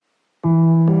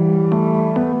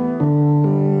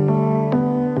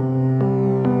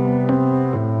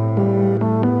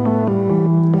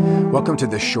Welcome to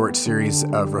this short series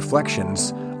of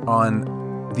reflections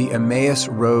on the Emmaus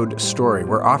Road story.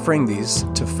 We're offering these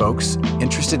to folks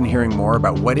interested in hearing more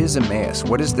about what is Emmaus.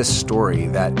 What is this story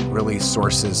that really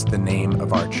sources the name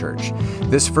of our church?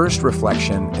 This first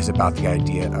reflection is about the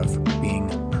idea of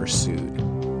being pursued.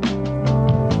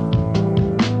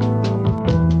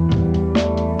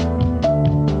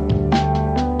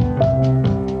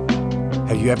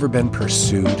 Have you ever been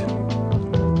pursued,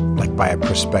 like by a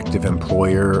prospective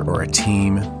employer or a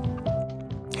team?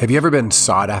 Have you ever been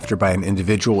sought after by an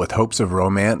individual with hopes of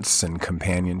romance and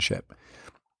companionship?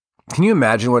 Can you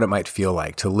imagine what it might feel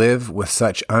like to live with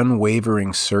such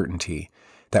unwavering certainty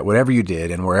that whatever you did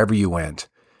and wherever you went,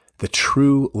 the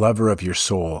true lover of your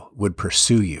soul would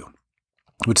pursue you,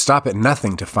 would stop at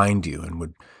nothing to find you, and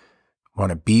would want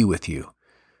to be with you?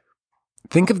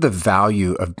 Think of the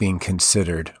value of being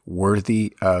considered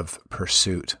worthy of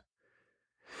pursuit.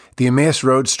 The Emmaus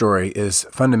Road story is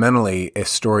fundamentally a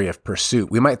story of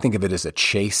pursuit. We might think of it as a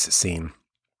chase scene.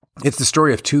 It's the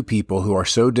story of two people who are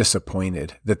so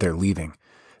disappointed that they're leaving.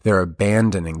 They're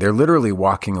abandoning. They're literally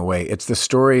walking away. It's the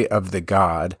story of the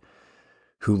God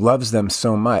who loves them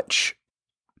so much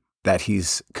that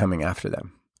he's coming after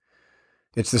them.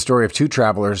 It's the story of two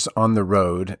travelers on the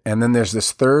road, and then there's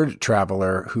this third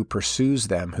traveler who pursues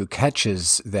them, who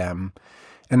catches them,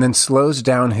 and then slows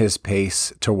down his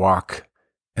pace to walk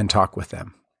and talk with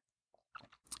them.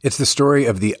 It's the story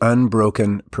of the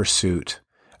unbroken pursuit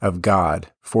of God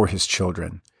for his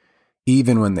children,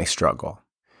 even when they struggle,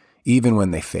 even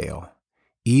when they fail,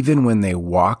 even when they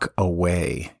walk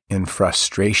away in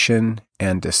frustration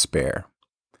and despair.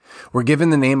 We're given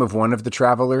the name of one of the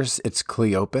travelers. It's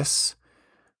Cleopas.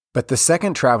 But the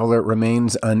second traveler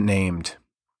remains unnamed.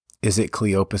 Is it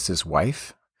Cleopas's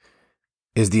wife?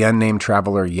 Is the unnamed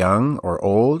traveler young or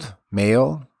old,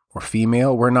 male or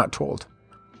female? We're not told.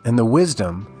 And the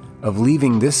wisdom of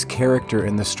leaving this character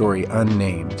in the story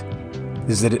unnamed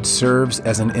is that it serves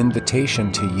as an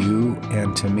invitation to you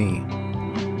and to me.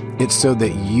 It's so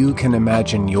that you can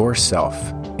imagine yourself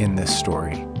in this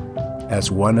story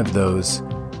as one of those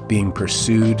being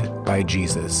pursued by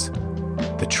Jesus,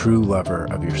 the true lover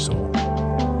of your soul.